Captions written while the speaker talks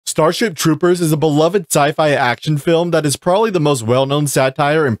Starship Troopers is a beloved sci-fi action film that is probably the most well-known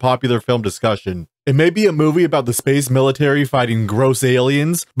satire in popular film discussion. It may be a movie about the space military fighting gross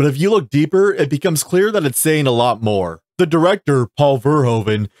aliens, but if you look deeper, it becomes clear that it's saying a lot more. The director, Paul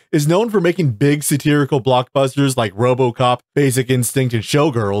Verhoeven, is known for making big satirical blockbusters like RoboCop, Basic Instinct, and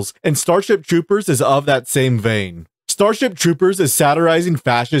Showgirls, and Starship Troopers is of that same vein. Starship Troopers is satirizing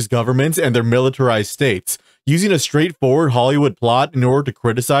fascist governments and their militarized states, using a straightforward Hollywood plot in order to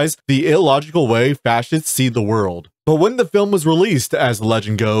criticize the illogical way fascists see the world. But when the film was released, as the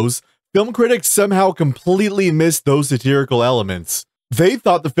legend goes, film critics somehow completely missed those satirical elements. They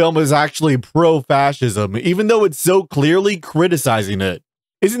thought the film was actually pro-fascism, even though it's so clearly criticizing it.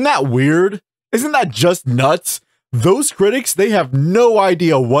 Isn't that weird? Isn't that just nuts? Those critics, they have no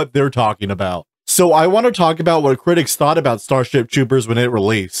idea what they're talking about. So I want to talk about what critics thought about Starship Troopers when it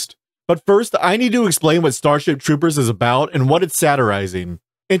released. But first, I need to explain what Starship Troopers is about and what it's satirizing.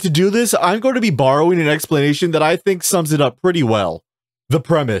 And to do this, I'm going to be borrowing an explanation that I think sums it up pretty well. The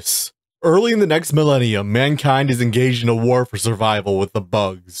premise. Early in the next millennium, mankind is engaged in a war for survival with the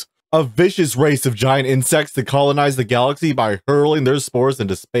bugs, a vicious race of giant insects that colonize the galaxy by hurling their spores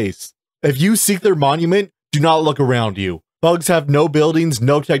into space. If you seek their monument, do not look around you. Bugs have no buildings,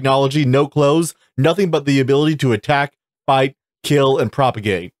 no technology, no clothes, nothing but the ability to attack, fight, kill, and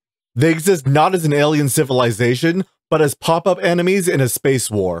propagate. They exist not as an alien civilization, but as pop-up enemies in a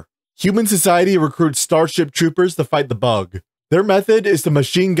space war. Human society recruits Starship Troopers to fight the bug. Their method is to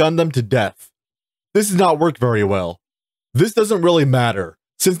machine gun them to death. This does not work very well. This doesn't really matter,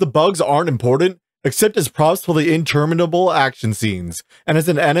 since the bugs aren't important, except as props for the interminable action scenes, and as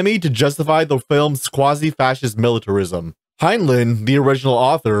an enemy to justify the film's quasi-fascist militarism. Heinlein, the original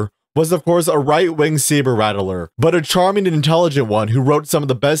author, was of course a right-wing saber-rattler, but a charming and intelligent one who wrote some of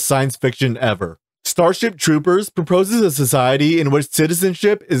the best science fiction ever. Starship Troopers proposes a society in which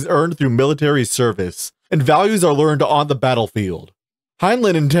citizenship is earned through military service, and values are learned on the battlefield.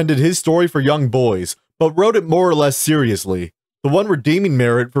 Heinlein intended his story for young boys, but wrote it more or less seriously. The one redeeming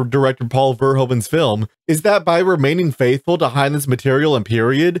merit for director Paul Verhoeven's film is that by remaining faithful to Heinlein's material and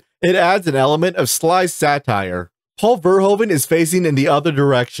period, it adds an element of sly satire. Paul Verhoeven is facing in the other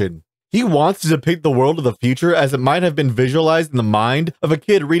direction. He wants to depict the world of the future as it might have been visualized in the mind of a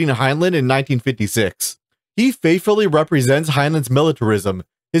kid reading Heinlein in 1956. He faithfully represents Heinlein's militarism,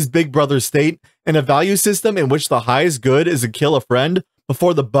 his big brother state, and a value system in which the highest good is to kill a friend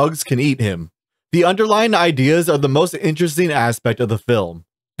before the bugs can eat him. The underlying ideas are the most interesting aspect of the film.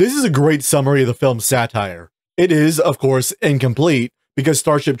 This is a great summary of the film's satire. It is, of course, incomplete, because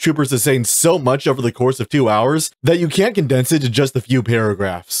Starship Troopers is saying so much over the course of 2 hours that you can't condense it to just a few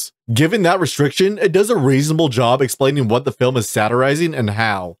paragraphs. Given that restriction, it does a reasonable job explaining what the film is satirizing and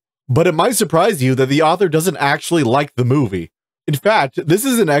how. But it might surprise you that the author doesn't actually like the movie. In fact, this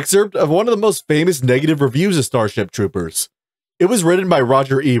is an excerpt of one of the most famous negative reviews of Starship Troopers. It was written by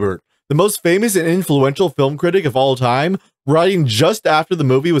Roger Ebert, the most famous and influential film critic of all time, writing just after the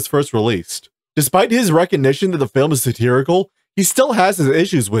movie was first released. Despite his recognition that the film is satirical, he still has his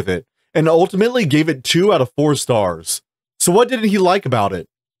issues with it, and ultimately gave it 2 out of 4 stars. So what didn't he like about it?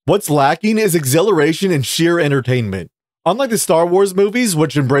 What's lacking is exhilaration and sheer entertainment. Unlike the Star Wars movies,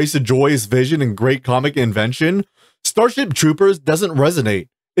 which embrace a joyous vision and great comic invention, Starship Troopers doesn't resonate.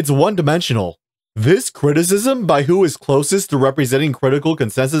 It's one-dimensional. This criticism by who is closest to representing critical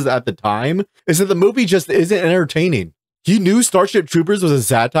consensus at the time is that the movie just isn't entertaining. He knew Starship Troopers was a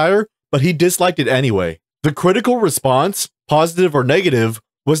satire, but he disliked it anyway. The critical response, positive or negative,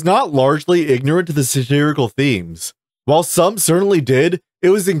 was not largely ignorant to the satirical themes. While some certainly did, it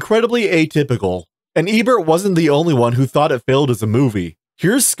was incredibly atypical. And Ebert wasn't the only one who thought it failed as a movie.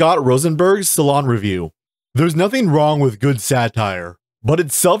 Here's Scott Rosenberg's Salon review. There's nothing wrong with good satire, but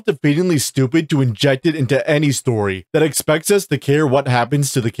it's self-defeatingly stupid to inject it into any story that expects us to care what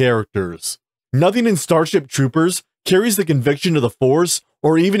happens to the characters. Nothing in Starship Troopers carries the conviction of the Force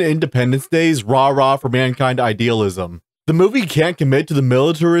or even Independence Day's rah-rah for mankind idealism. The movie can't commit to the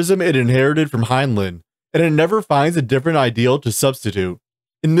militarism it inherited from Heinlein, and it never finds a different ideal to substitute.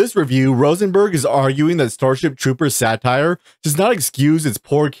 In this review, Rosenberg is arguing that Starship Troopers satire does not excuse its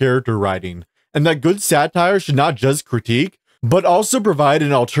poor character writing, and that good satire should not just critique, but also provide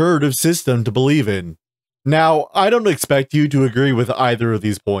an alternative system to believe in. Now, I don't expect you to agree with either of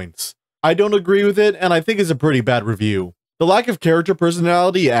these points. I don't agree with it, and I think it's a pretty bad review. The lack of character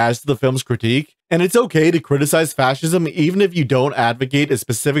personality adds to the film's critique, and it's okay to criticize fascism even if you don't advocate a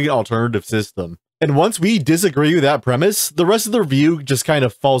specific alternative system. And once we disagree with that premise, the rest of the review just kind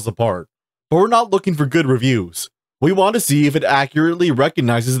of falls apart. But we're not looking for good reviews. We want to see if it accurately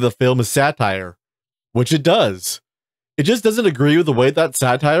recognizes the film as satire, which it does. It just doesn't agree with the way that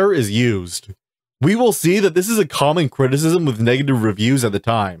satire is used. We will see that this is a common criticism with negative reviews at the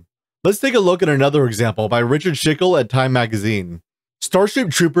time. Let's take a look at another example by Richard Schickel at Time magazine.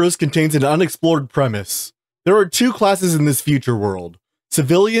 Starship Troopers contains an unexplored premise. There are two classes in this future world: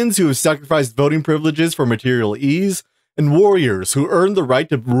 civilians who have sacrificed voting privileges for material ease, and warriors who earned the right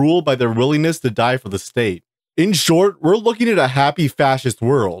to rule by their willingness to die for the state. In short, we're looking at a happy fascist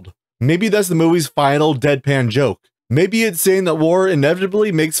world. Maybe that's the movie's final deadpan joke. Maybe it's saying that war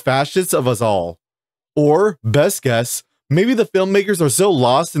inevitably makes fascists of us all. Or, best guess, maybe the filmmakers are so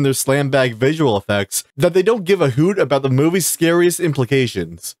lost in their slam bag visual effects that they don't give a hoot about the movie's scariest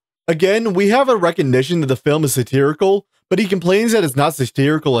implications. Again, we have a recognition that the film is satirical, but he complains that it's not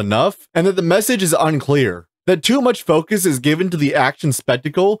satirical enough, and that the message is unclear. That too much focus is given to the action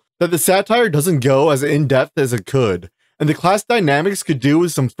spectacle, that the satire doesn't go as in-depth as it could, and the class dynamics could do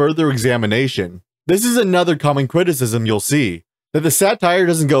with some further examination. This is another common criticism you'll see, that the satire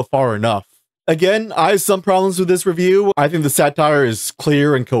doesn't go far enough. Again, I have some problems with this review. I think the satire is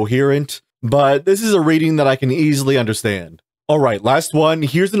clear and coherent, but this is a reading that I can easily understand. Alright, last one.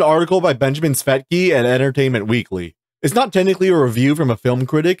 Here's an article by Benjamin Svetke at Entertainment Weekly. It's not technically a review from a film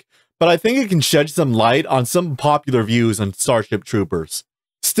critic, but I think it can shed some light on some popular views on Starship Troopers.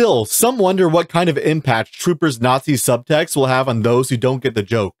 Still, some wonder what kind of impact Troopers' Nazi subtext will have on those who don't get the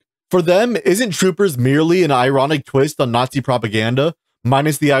joke. For them, isn't Troopers merely an ironic twist on Nazi propaganda,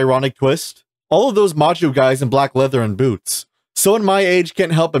 minus the ironic twist? All of those macho guys in black leather and boots. Someone my age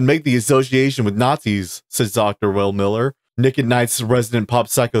can't help but make the association with Nazis, says Dr. Will Miller, Nick at Night's resident pop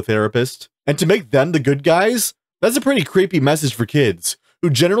psychotherapist. And to make them the good guys? That's a pretty creepy message for kids, who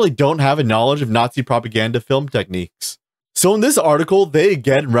generally don't have a knowledge of Nazi propaganda film techniques. So in this article, they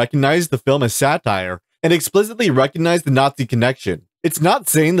again recognize the film as satire, and explicitly recognize the Nazi connection. It's not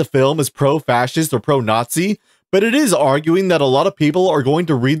saying the film is pro-fascist or pro-Nazi, but it is arguing that a lot of people are going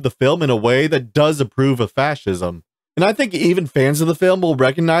to read the film in a way that does approve of fascism. And I think even fans of the film will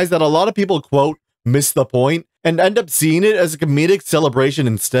recognize that a lot of people, quote, miss the point, and end up seeing it as a comedic celebration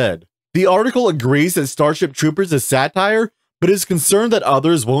instead. The article agrees that Starship Troopers is satire, but is concerned that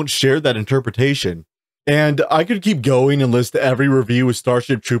others won't share that interpretation. And I could keep going and list every review of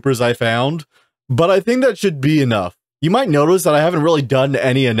Starship Troopers I found, but I think that should be enough. You might notice that I haven't really done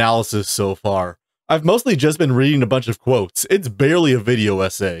any analysis so far. I've mostly just been reading a bunch of quotes. It's barely a video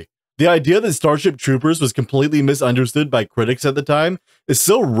essay. The idea that Starship Troopers was completely misunderstood by critics at the time is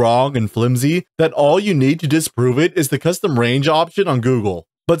so wrong and flimsy that all you need to disprove it is the custom range option on Google.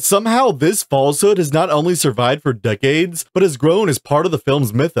 But somehow this falsehood has not only survived for decades, but has grown as part of the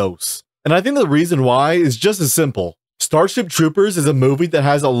film's mythos. And I think the reason why is just as simple. Starship Troopers is a movie that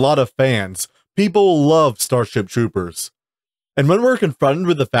has a lot of fans. People love Starship Troopers. And when we're confronted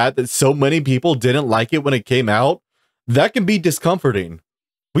with the fact that so many people didn't like it when it came out, that can be discomforting.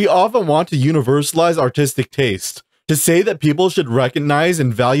 We often want to universalize artistic taste, to say that people should recognize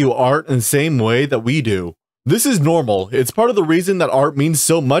and value art in the same way that we do. This is normal. It's part of the reason that art means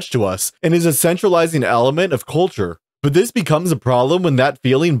so much to us and is a centralizing element of culture. But this becomes a problem when that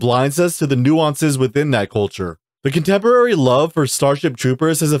feeling blinds us to the nuances within that culture. The contemporary love for Starship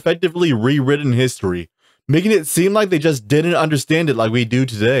Troopers has effectively rewritten history, making it seem like they just didn't understand it like we do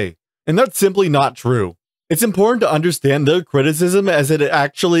today. And that's simply not true. It's important to understand their criticism as it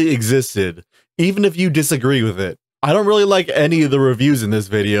actually existed, even if you disagree with it. I don't really like any of the reviews in this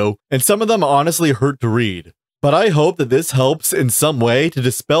video, and some of them honestly hurt to read. But I hope that this helps in some way to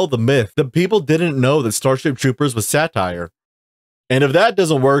dispel the myth that people didn't know that Starship Troopers was satire. And if that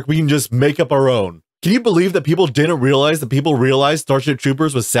doesn't work, we can just make up our own. Can you believe that people didn't realize that people realized Starship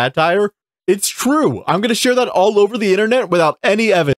Troopers was satire? It's true! I'm gonna share that all over the internet without any evidence.